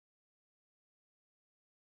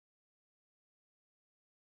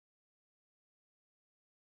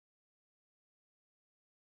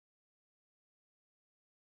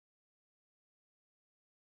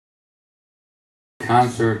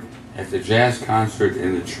Concert at the jazz concert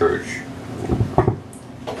in the church.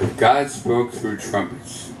 If God spoke through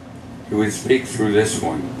trumpets, he would speak through this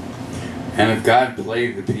one. And if God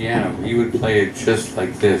played the piano, he would play it just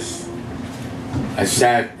like this. I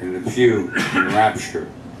sat in the pew in rapture,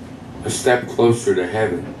 a step closer to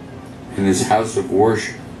heaven, in this house of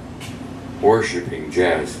worship, worshiping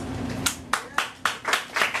jazz.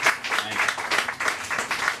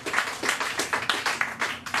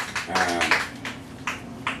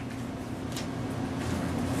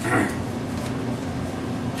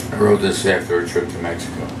 I wrote this after a trip to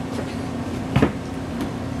Mexico.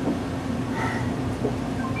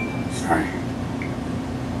 Sorry.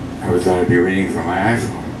 I never thought I'd be reading from my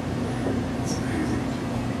iPhone. It's amazing.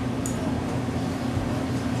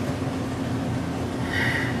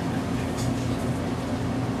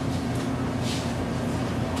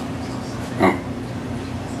 Oh.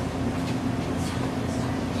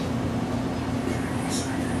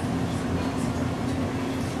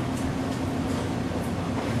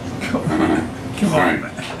 Come on.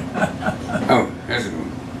 Oh, there's a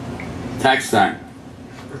one. Tax time.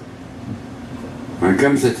 When it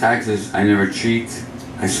comes to taxes, I never cheat.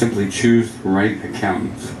 I simply choose the right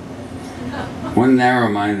accountant. One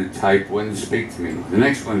narrow-minded type wouldn't speak to me. The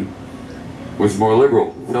next one was more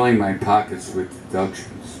liberal, filling my pockets with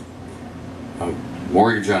deductions. A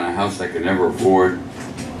mortgage on a house I could never afford,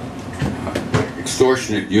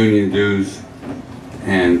 extortionate union dues,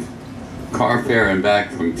 and car fare and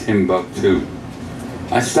back from Timbuktu.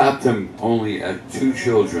 I stopped him only at 2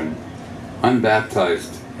 children,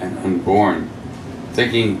 unbaptized and unborn,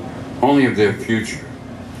 thinking only of their future,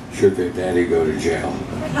 should their daddy go to jail.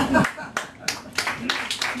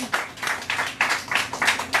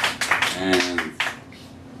 And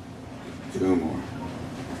 2 more.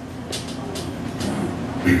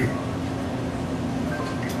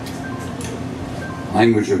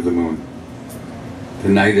 Language of the moon. The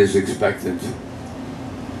night is expectant.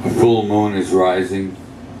 A full moon is rising,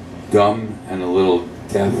 dumb and a little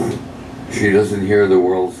deaf. She doesn't hear the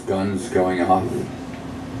world's guns going off,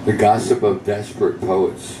 the gossip of desperate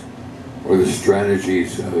poets, or the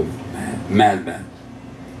strategies of madmen.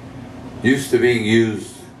 Used to being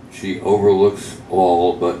used, she overlooks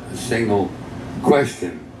all but a single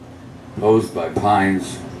question posed by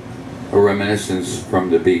pines, a reminiscence from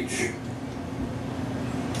the beach.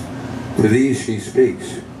 To these she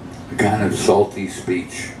speaks, a kind of salty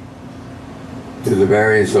speech. To the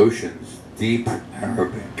various oceans, deep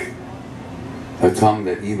Arabic, a tongue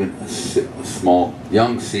that even a small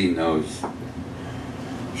young sea knows.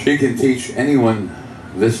 She can teach anyone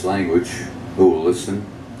this language who will listen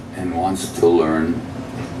and wants to learn.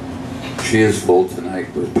 She is full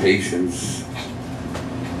tonight with patience,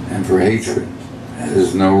 and for hatred there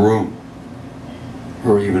is no room,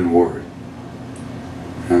 or even word.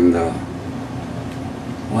 And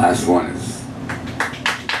last one is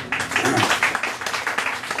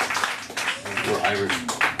for Irish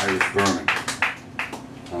Berman.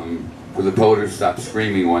 For the poet who stopped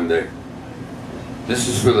screaming one day. This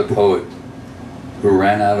is for the poet who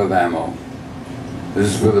ran out of ammo.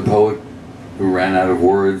 This is for the poet who ran out of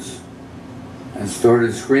words and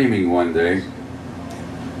started screaming one day.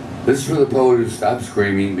 This is for the poet who stopped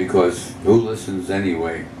screaming because who listens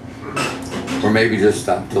anyway? Or maybe just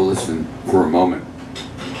stop to listen for a moment.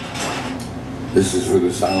 This is for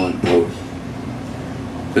the silent poet.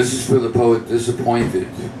 This is for the poet disappointed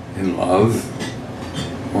in love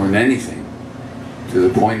or in anything to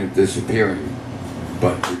the point of disappearing,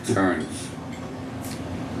 but returns.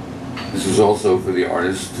 This is also for the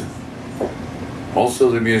artist, also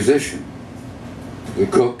the musician, the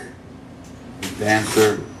cook, the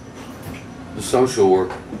dancer, the social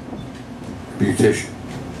worker, the beautician.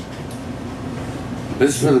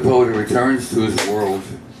 This is for the poet who returns to his world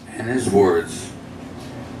and his words,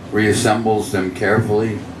 reassembles them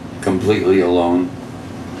carefully, completely alone.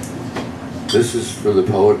 This is for the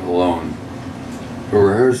poet alone, who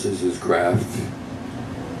rehearses his craft,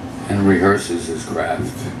 and rehearses his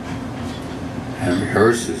craft, and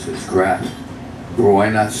rehearses his craft. For why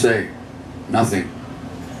not say nothing?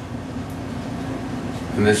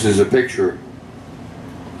 And this is a picture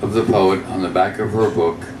of the poet on the back of her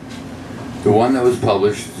book, the one that was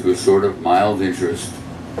published to a sort of mild interest,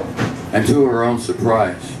 and to her own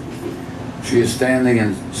surprise. She is standing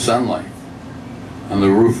in sunlight on the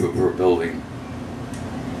roof of her building,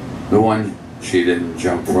 the one she didn't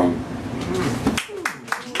jump from.